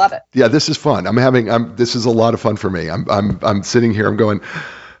 I love it. Yeah. This is fun. This is a lot of fun for me. I'm sitting here, I'm going,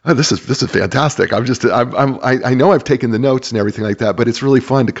 oh, this is fantastic. I know I've taken the notes and everything like that, but it's really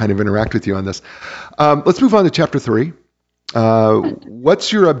fun to kind of interact with you on this. Let's move on to chapter 3.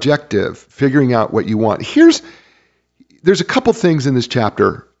 What's your objective? Figuring out what you want. There's a couple things in this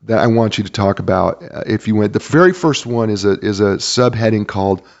chapter that I want you to talk about. If you went, the very first one is a subheading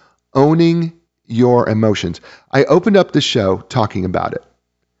called Owning Your Emotions. I opened up the show talking about it.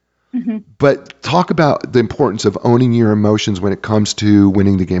 Mm-hmm. But talk about the importance of owning your emotions when it comes to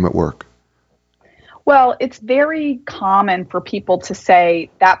winning the game at work. Well, it's very common for people to say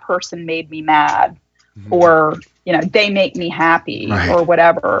that person made me mad, mm-hmm. or, they make me happy, right. or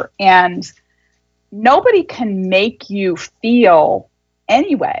whatever. And nobody can make you feel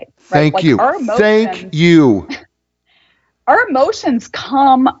anyway. Right? Thank you. Thank you. Our emotions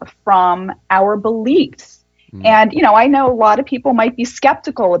come from our beliefs. And, I know a lot of people might be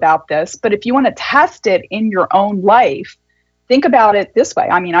skeptical about this, but if you want to test it in your own life, think about it this way.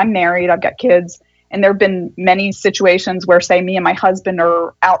 I mean, I'm married, I've got kids, and there have been many situations where, say, me and my husband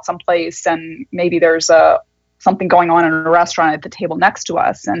are out someplace and maybe there's something going on in a restaurant at the table next to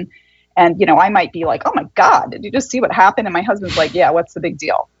us. And I might be like, oh my God, did you just see what happened? And my husband's like, yeah, what's the big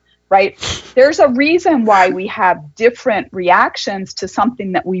deal? Right? There's a reason why we have different reactions to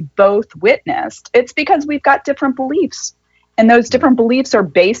something that we both witnessed. It's because we've got different beliefs. And those different beliefs are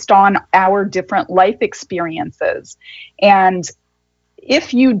based on our different life experiences. And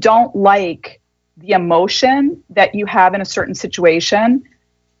if you don't like the emotion that you have in a certain situation,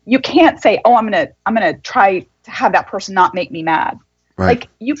 you can't say, oh, I'm gonna try to have that person not make me mad. Right. Like,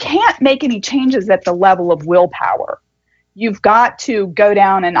 you can't make any changes at the level of willpower. You've got to go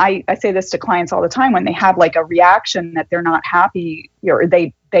down, and I say this to clients all the time when they have like a reaction that they're not happy or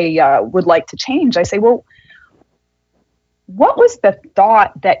they would like to change. I say, well, what was the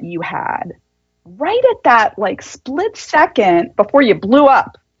thought that you had right at that like split second before you blew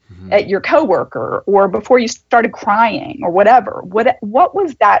up at your coworker or before you started crying or whatever? What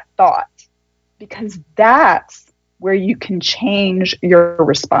was that thought? Because that's where you can change your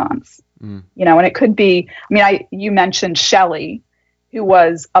response. And it could be, you mentioned Shelley, who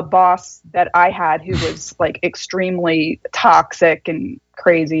was a boss that I had who was like extremely toxic and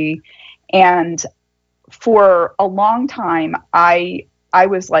crazy. And for a long time, I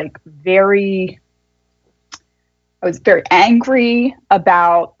was like very angry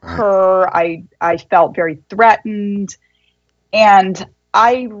about her. I felt very threatened. And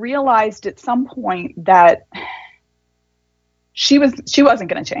I realized at some point that she wasn't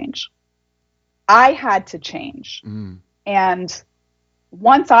going to change. I had to change. And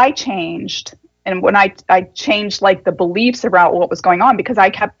once I changed, and when I changed like the beliefs around what was going on, because I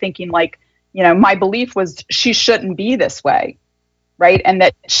kept thinking like, my belief was she shouldn't be this way, right? And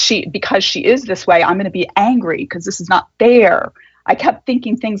that because she is this way, I'm going to be angry because this is not fair. I kept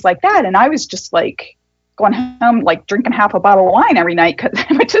thinking things like that. And I was just like going home, like drinking half a bottle of wine every night,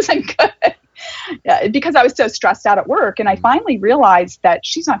 which isn't good. Yeah, because I was so stressed out at work. And I finally realized that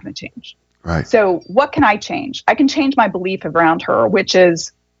she's not going to change. Right. So what can I change? I can change my belief around her, which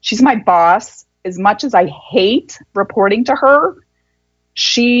is she's my boss. As much as I hate reporting to her,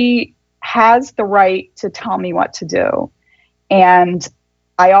 she has the right to tell me what to do. And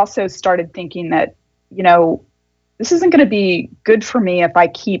I also started thinking that, this isn't going to be good for me if I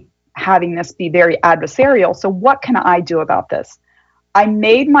keep having this be very adversarial. So what can I do about this? I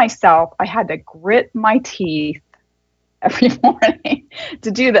had to grit my teeth every morning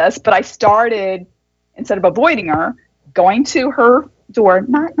to do this, but I started, instead of avoiding her, going to her door,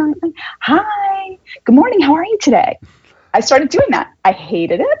 knock, knock, knock, hi, good morning, how are you today? I started doing that. I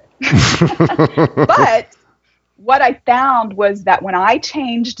hated it. But what I found was that when I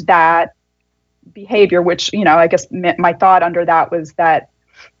changed that behavior, which, I guess my thought under that was that,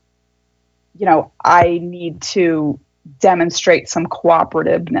 I need to demonstrate some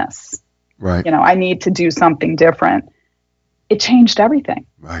cooperativeness. Right. I need to do something different. It changed everything.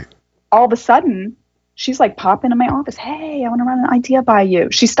 Right. All of a sudden, she's like popping into my office. Hey, I want to run an idea by you.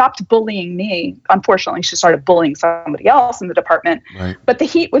 She stopped bullying me. Unfortunately, she started bullying somebody else in the department. Right. But the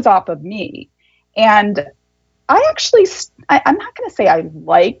heat was off of me. And I actually, I'm not going to say I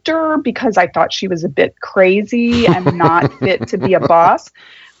liked her because I thought she was a bit crazy and not fit to be a boss.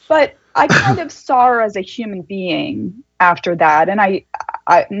 But I kind of saw her as a human being after that. And I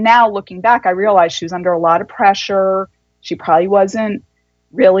now looking back, I realized she was under a lot of pressure. She probably wasn't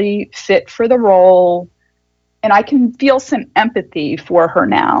really fit for the role. And I can feel some empathy for her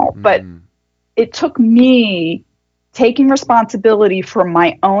now. But it took me taking responsibility for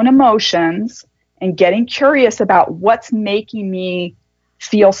my own emotions and getting curious about what's making me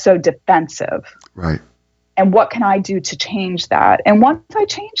feel so defensive. Right. And what can I do to change that? And once I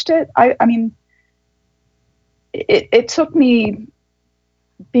changed it, it took me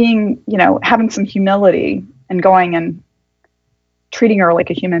being, having some humility and going and treating her like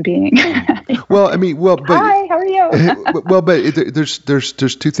a human being. But hi, how are you? There's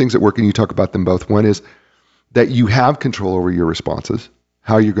two things at work, and you talk about them both. One is that you have control over your responses,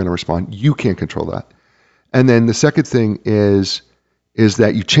 how you're going to respond. You can't control that. And then the second thing is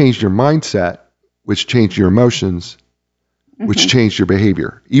that you changed your mindset, which changed your emotions, which changed your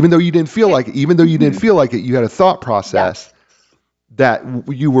behavior. Even though you didn't feel like it, you had a thought process that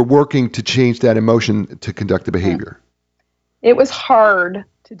you were working to change that emotion to conduct the behavior. It was hard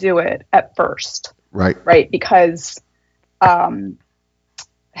to do it at first. Right. Right. Because, and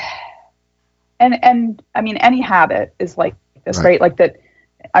any habit is like this, right? Like that.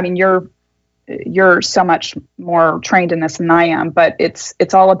 You're you're so much more trained in this than I am, but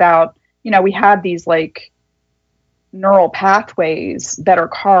it's all about, we have these like neural pathways that are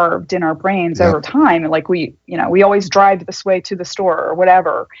carved in our brains over time. Like we always drive this way to the store or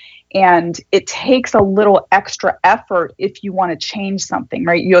whatever. And it takes a little extra effort if you want to change something,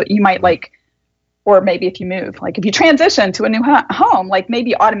 right? You might like, or maybe if you move, like if you transition to a new home, like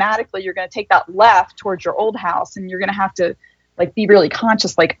maybe automatically you're going to take that left towards your old house, and you're going to have to like be really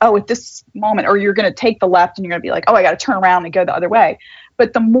conscious, like, oh, at this moment, or you're going to take the left and you're going to be like, oh, I got to turn around and go the other way.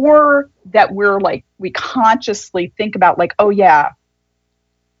 But the more that we consciously think about like, oh yeah,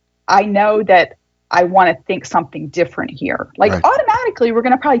 I know that I want to think something different here. Like automatically we're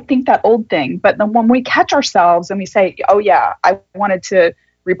going to probably think that old thing. But then when we catch ourselves and we say, oh yeah, I wanted to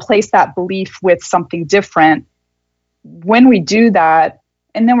replace that belief with something different. When we do that,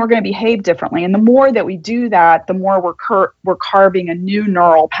 and then we're going to behave differently. And the more that we do that, the more we're carving a new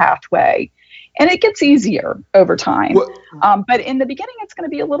neural pathway. And it gets easier over time. Well, but in the beginning, it's going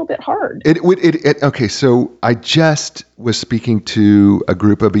to be a little bit hard. Okay, so I just was speaking to a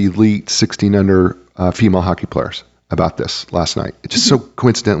group of elite 16 under female hockey players about this last night. It's just so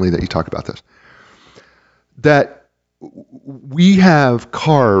coincidentally that you talk about this. That we have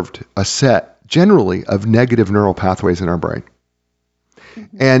carved a set, generally, of negative neural pathways in our brain.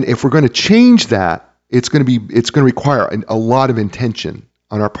 And if we're going to change that, it's going to require a lot of intention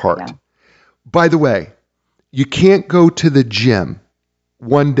on our part. Yeah. By the way, you can't go to the gym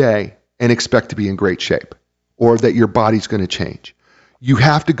one day and expect to be in great shape or that your body's going to change. You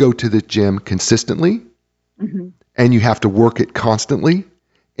have to go to the gym consistently and you have to work it constantly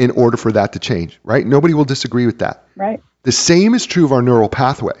in order for that to change, right? Nobody will disagree with that. Right. The same is true of our neural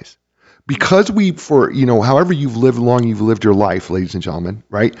pathways. Because however you've lived your life, ladies and gentlemen,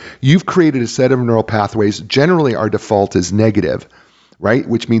 right? You've created a set of neural pathways. Generally, our default is negative, right?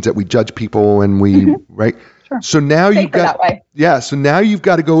 Which means that we judge people and we, right? Sure. So now you've got, so now you've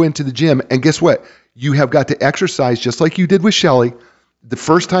got to go into the gym, and guess what? You have got to exercise just like you did with Shelly. The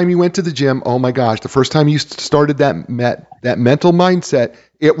first time you went to the gym, oh my gosh, the first time you started that mental mindset,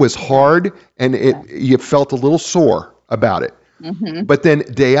 it was hard and you felt a little sore about it. But then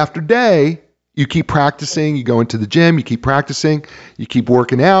day after day, you keep practicing, you go into the gym, you keep practicing, you keep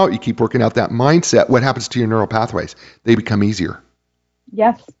working out that mindset. What happens to your neural pathways? They become easier.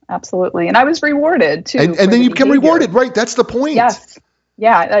 Yes, absolutely. And I was rewarded too. And then you become rewarded, right? That's the point. Yes.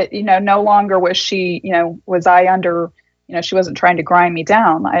 Yeah. No longer was she, was I under, she wasn't trying to grind me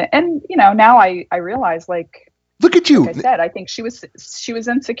down. Now I realize, like, look at you. Like I said, I think she was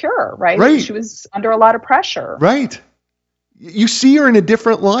insecure, right? Right. She was under a lot of pressure. Right. You see her in a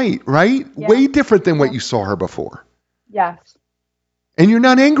different light, right? Yeah. Way different than what you saw her before. Yes. And you're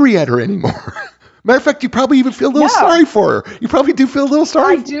not angry at her anymore. Matter of fact, you probably even feel a little sorry for her. You probably do feel a little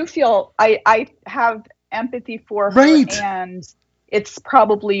sorry. I do feel, I have empathy for her. Right. And it's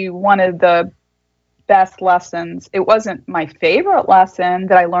probably one of the best lessons. It wasn't my favorite lesson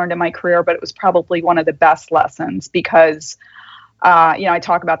that I learned in my career, but it was probably one of the best lessons because, I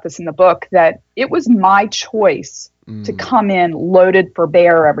talk about this in the book, that it was my choice to come in loaded for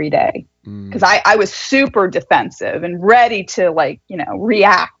bear every day. Because I was super defensive and ready to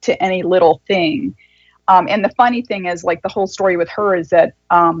react to any little thing. And the funny thing is, like, the whole story with her is that,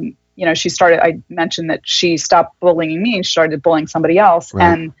 I mentioned that she stopped bullying me and started bullying somebody else. Right.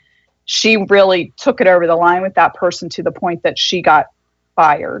 And she really took it over the line with that person to the point that she got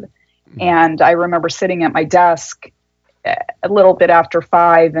fired. And I remember sitting at my desk a little bit after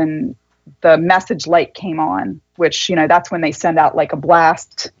 5 and the message light came on, which, that's when they send out like a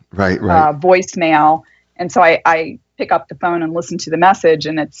blast voicemail. And so I pick up the phone and listen to the message,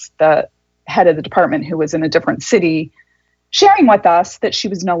 and it's the head of the department who was in a different city sharing with us that she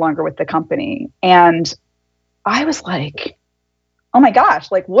was no longer with the company. And I was like, oh my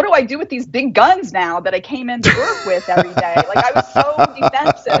gosh, like, what do I do with these big guns now that I came in to work with every day? Like, I was so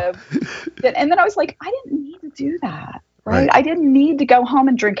defensive and then I was like, I didn't need to do that. Right. I didn't need to go home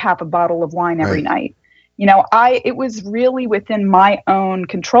and drink half a bottle of wine every night. It was really within my own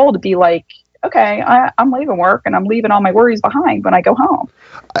control to be like, okay, I'm leaving work and I'm leaving all my worries behind when I go home.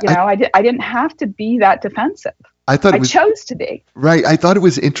 I didn't have to be that defensive. I chose to be. Right. I thought it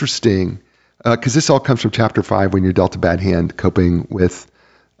was interesting because this all comes from chapter 5 when you're dealt a bad hand, coping with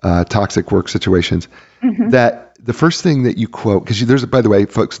toxic work situations. That the first thing that you quote, because there's, by the way,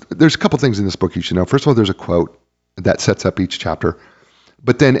 folks, there's a couple things in this book you should know. First of all, there's a quote that sets up each chapter.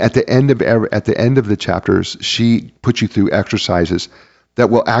 But then at the end of the chapters, she puts you through exercises that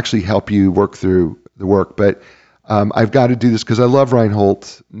will actually help you work through the work. But I've got to do this because I love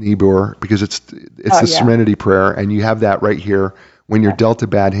Reinhold Niebuhr, because it's the Serenity Prayer, and you have that right here when you're dealt a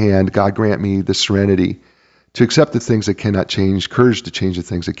bad hand, God grant me the serenity to accept the things that cannot change, courage to change the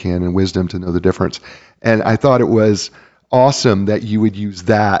things that can, and wisdom to know the difference. And I thought it was awesome that you would use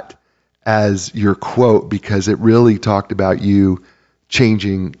that as your quote, because it really talked about you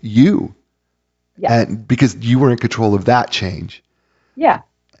changing you. Yeah. And because you were in control of that change. Yeah.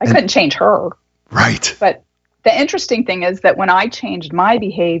 I couldn't change her. Right. But the interesting thing is that when I changed my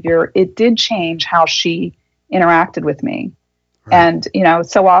behavior, it did change how she interacted with me. Right. And, you know,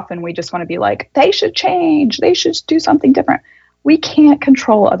 so often we just want to be like, they should change. They should do something different. We can't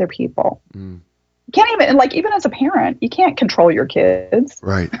control other people. You can't even, like, even as a parent, you can't control your kids.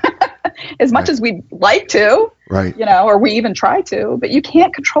 Right. As much as we'd like to. Right. You know, or we even try to, but you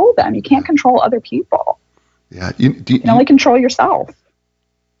can't control them. You can't control other people. Yeah. You can only control yourself.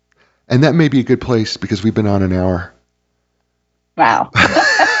 And that may be a good place because we've been on an hour. Wow.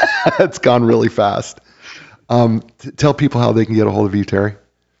 It's gone really fast. Tell people how they can get a hold of you, Terry.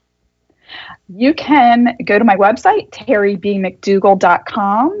 You can go to my website,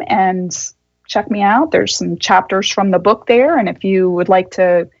 terrybmcdougall.com, and check me out. There's some chapters from the book there. And if you would like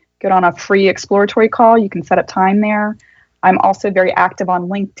to get on a free exploratory call, you can set up time there. I'm also very active on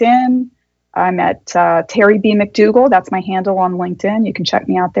LinkedIn. I'm at Terry B. McDougall. That's my handle on LinkedIn. You can check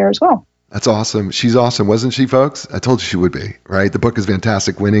me out there as well. That's awesome. She's awesome, wasn't she, folks? I told you she would be, right? The book is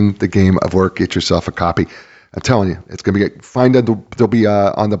fantastic. Winning the Game of Work. Get yourself a copy. I'm telling you, it's going to be. There'll be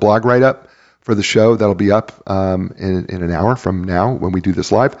on the blog write up for the show. That'll be up in an hour from now when we do this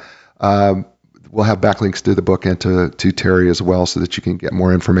live. We'll have backlinks to the book and to Terry as well, so that you can get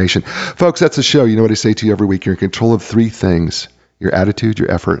more information. Folks, that's the show. You know what I say to you every week. You're in control of three things: your attitude, your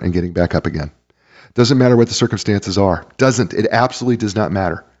effort, and getting back up again. Doesn't matter what the circumstances are. It absolutely does not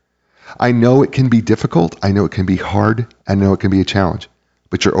matter. I know it can be difficult. I know it can be hard. I know it can be a challenge.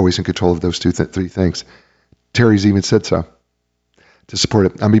 But you're always in control of those three things. Terry's even said so to support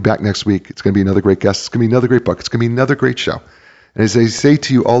it. I'll be back next week. It's going to be another great guest. It's going to be another great book. It's going to be another great show. And as I say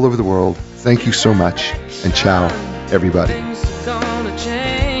to you all over the world, thank you so much. And ciao, everybody. Things are gonna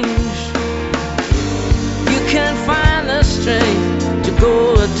change. You can find the strength to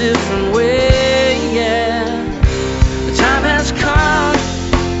go a different way, yeah. The time has come.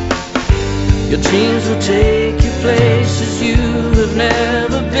 Your dreams will take you places you have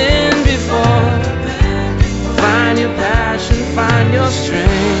never been before. Find your passion, find your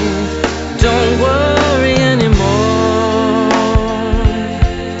strength. Don't worry.